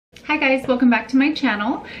Hi guys, welcome back to my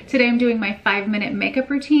channel. Today I'm doing my 5-minute makeup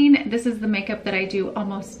routine. This is the makeup that I do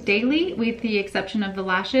almost daily with the exception of the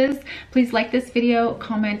lashes. Please like this video,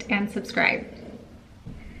 comment, and subscribe.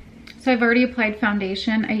 So I've already applied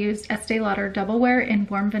foundation. I used Estee Lauder Double Wear in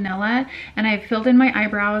Warm Vanilla and I've filled in my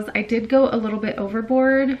eyebrows. I did go a little bit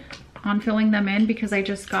overboard on filling them in because I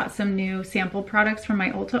just got some new sample products from my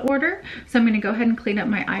Ulta order. So I'm gonna go ahead and clean up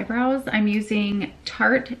my eyebrows. I'm using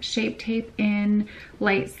Tarte Shape Tape in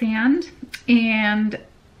Light Sand and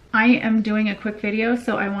I am doing a quick video,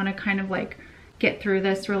 so I wanna kind of like get through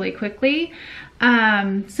this really quickly.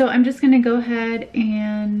 So I'm just gonna go ahead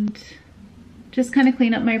and just kind of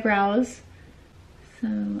clean up my brows. So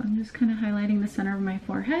I'm just kind of highlighting the center of my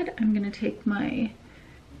forehead. I'm gonna take my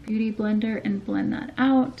beauty blender and blend that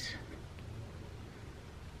out.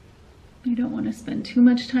 I don't want to spend too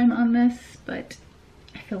much time on this, but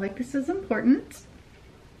I feel like this is important.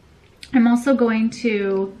 I'm also going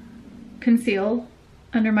to conceal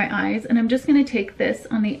under my eyes, and I'm just going to take this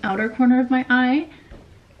on the outer corner of my eye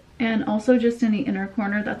and also just in the inner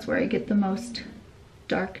corner. That's where I get the most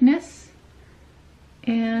darkness.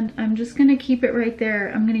 And I'm just going to keep it right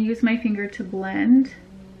there. I'm going to use my finger to blend.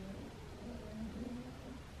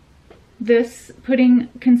 This putting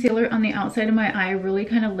concealer on the outside of my eye really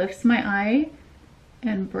kind of lifts my eye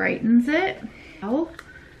and brightens it. So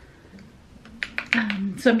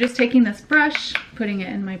I'm just taking this brush, putting it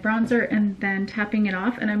in my bronzer, and then tapping it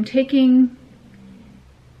off. And I'm taking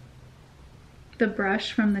the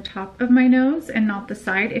brush from the top of my nose and not the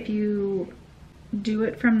side. If you do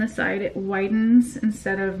it from the side, it widens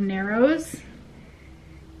instead of narrows.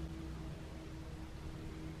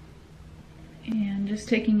 And just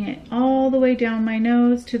taking it all the way down my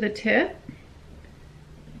nose to the tip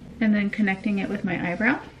and then connecting it with my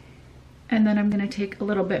eyebrow. And then I'm going to take a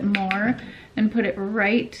little bit more and put it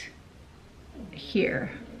right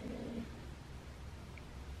here.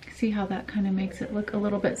 See how that kind of makes it look a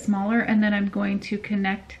little bit smaller? And then I'm going to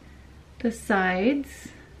connect the sides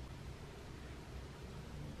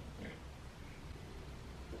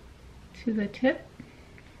to the tip.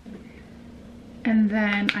 And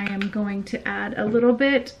then I am going to add a little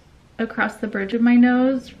bit across the bridge of my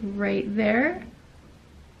nose right there.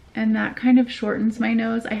 And that kind of shortens my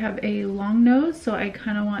nose. I have a long nose, so I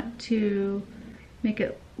kind of want to make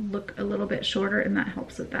it look a little bit shorter, and that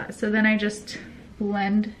helps with that. So then I just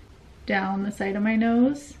blend down the side of my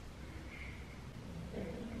nose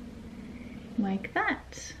like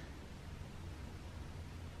that.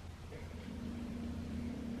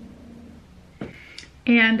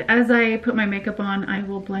 And as I put my makeup on, I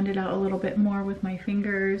will blend it out a little bit more with my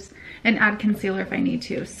fingers and add concealer if I need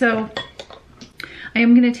to. So I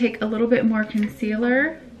am going to take a little bit more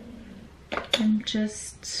concealer and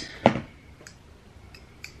just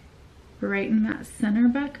brighten that center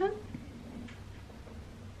back up.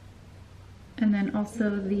 And then also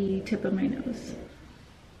the tip of my nose.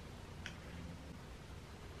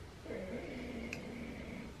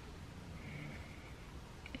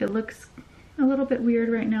 It looks a little bit weird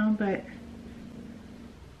right now, but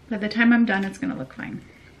by the time I'm done, it's gonna look fine.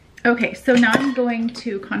 Okay, so now I'm going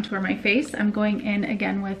to contour my face. I'm going in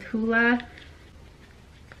again with Hoola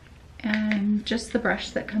and just the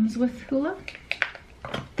brush that comes with Hoola.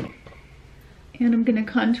 And I'm gonna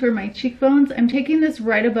contour my cheekbones. I'm taking this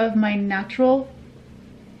right above my natural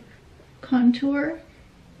contour.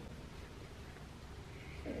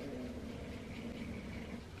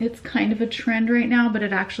 It's kind of a trend right now, but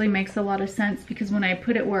it actually makes a lot of sense because when I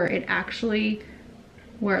put it where it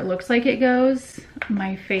looks like it goes,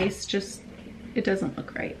 my face just, it doesn't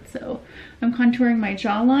look right. So I'm contouring my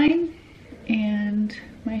jawline and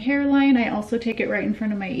my hairline. I also take it right in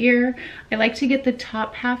front of my ear. I like to get the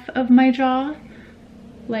top half of my jaw,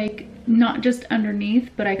 like not just underneath,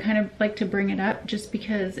 but I kind of like to bring it up just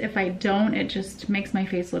because if I don't, it just makes my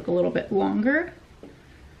face look a little bit longer.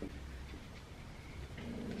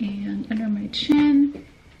 And under my chin.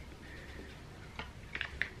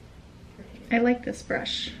 I like this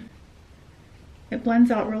brush. It blends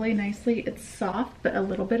out really nicely. It's soft, but a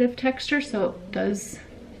little bit of texture, so it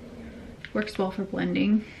works well for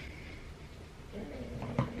blending.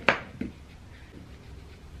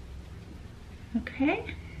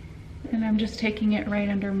 Okay, and I'm just taking it right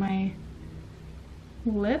under my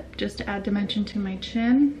lip just to add dimension to my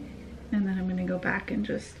chin. And then I'm gonna go back and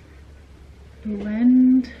just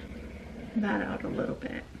blend that out a little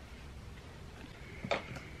bit.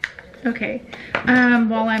 Okay,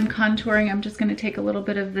 while I'm contouring, I'm just gonna take a little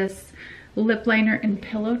bit of this lip liner in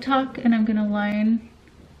Pillow Talk and I'm gonna line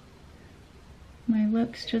my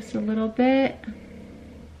lips just a little bit.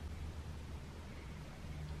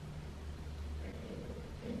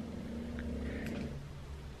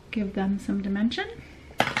 give them some dimension.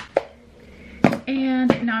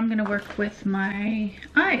 And now I'm gonna work with my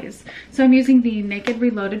eyes. So I'm using the Naked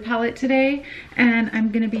Reloaded palette today, and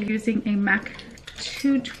I'm gonna be using a MAC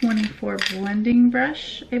 224 blending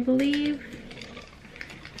brush, I believe.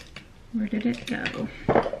 Where did it go?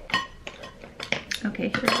 Okay,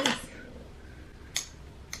 here it is.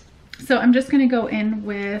 So I'm just gonna go in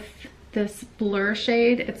with this blur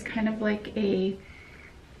shade. It's kind of like a,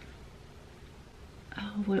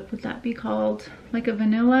 oh, what would that be called? Like a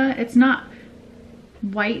vanilla. It's not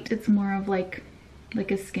white, it's more of like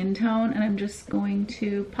a skin tone, and I'm just going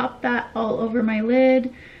to pop that all over my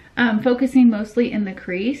lid, focusing mostly in the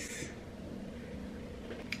crease.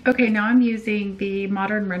 Okay, now I'm using the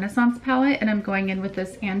Modern Renaissance palette, and I'm going in with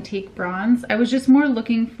this antique bronze. I was just more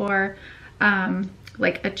looking for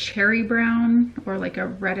like a cherry brown or like a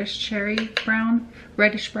reddish brown,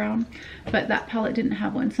 but that palette didn't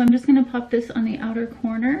have one. So I'm just gonna pop this on the outer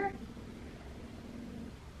corner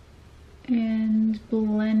and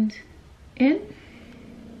blend in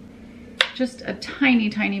just a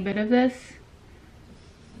tiny bit of this,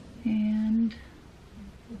 and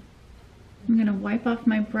I'm gonna wipe off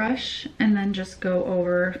my brush and then just go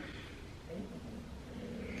over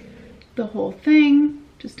the whole thing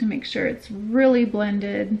just to make sure it's really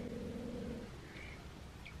blended.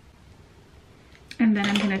 And then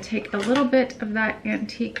I'm gonna take a little bit of that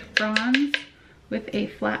antique bronze with a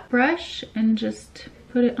flat brush and just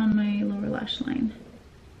put it on my lower lash line.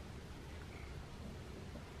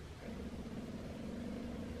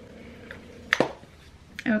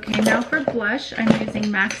 Okay, now for blush, I'm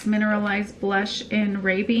using MAC's Mineralized Blush in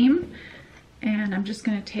Ray Beam. And I'm just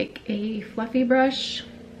gonna take a fluffy brush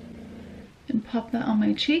and pop that on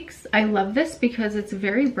my cheeks. I love this because it's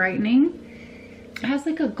very brightening. It has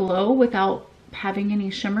like a glow without having any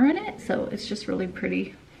shimmer in it, so it's just really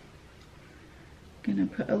pretty. Gonna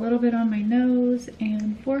put a little bit on my nose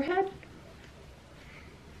and forehead.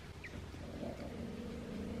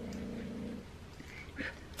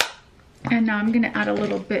 And now I'm gonna add a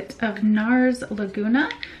little bit of NARS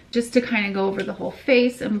Laguna just to kind of go over the whole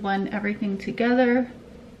face and blend everything together.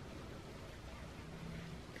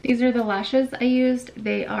 These are the lashes I used.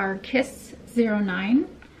 They are Kiss 09.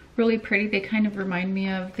 Really pretty. They kind of remind me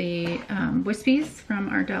of the Wispies from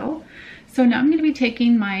Ardell. So now I'm gonna be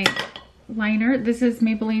taking my liner. This is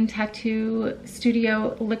Maybelline Tattoo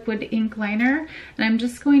Studio Liquid Ink Liner, and I'm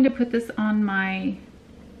just going to put this on my,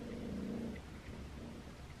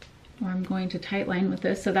 or I'm going to tight line with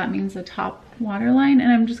this, so that means the top waterline, and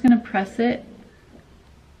I'm just going to press it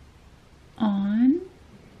on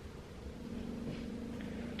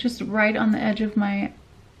just right on the edge of my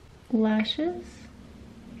lashes.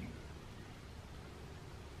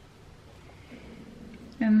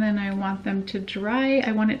 And then I want them to dry.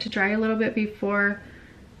 I want it to dry a little bit before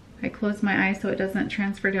I close my eye so it doesn't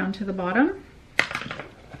transfer down to the bottom.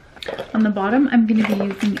 On the bottom, I'm going to be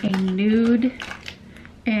using a nude,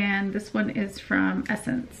 and this one is from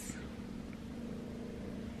Essence.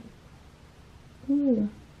 Ooh.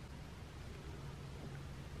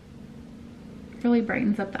 Really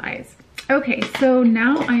brightens up the eyes. Okay, so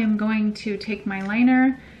now I am going to take my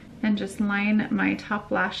liner and just line my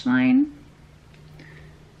top lash line.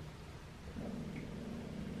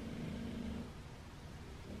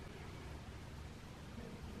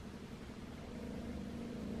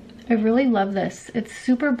 I really love this. It's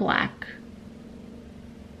super black.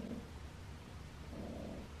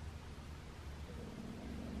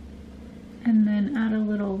 And then add a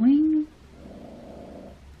little wing.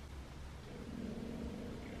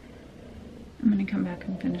 I'm gonna come back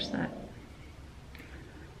and finish that. I'm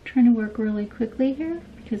trying to work really quickly here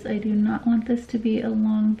because I do not want this to be a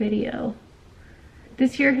long video.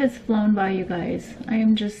 This year has flown by, you guys.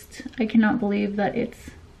 I cannot believe that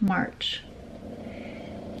it's March.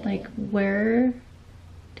 Like, where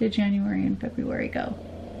did January and February go?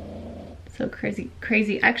 So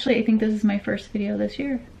crazy. Actually, I think this is my first video this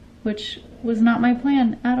year, which was not my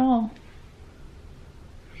plan at all.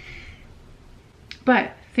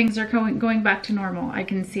 But things are going back to normal. I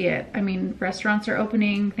can see it. I mean, restaurants are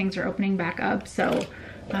opening, things are opening back up. So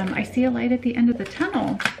I see a light at the end of the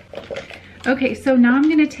tunnel. Okay, so now I'm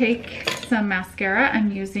gonna take some mascara.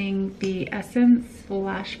 I'm using the Essence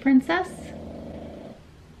Lash Princess.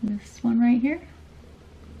 This one right here.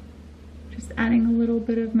 Just adding a little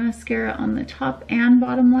bit of mascara on the top and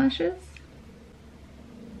bottom lashes.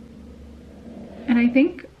 And I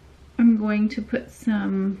think I'm going to put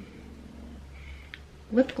some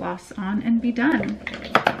lip gloss on and be done.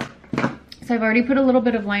 So I've already put a little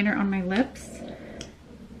bit of liner on my lips,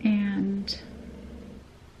 and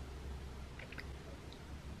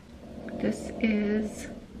this is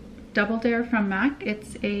Double Dare from MAC.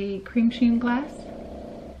 It's a cream sheen glass.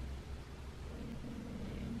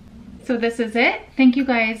 So this is it. Thank you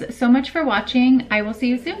guys so much for watching. I will see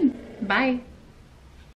you soon. Bye.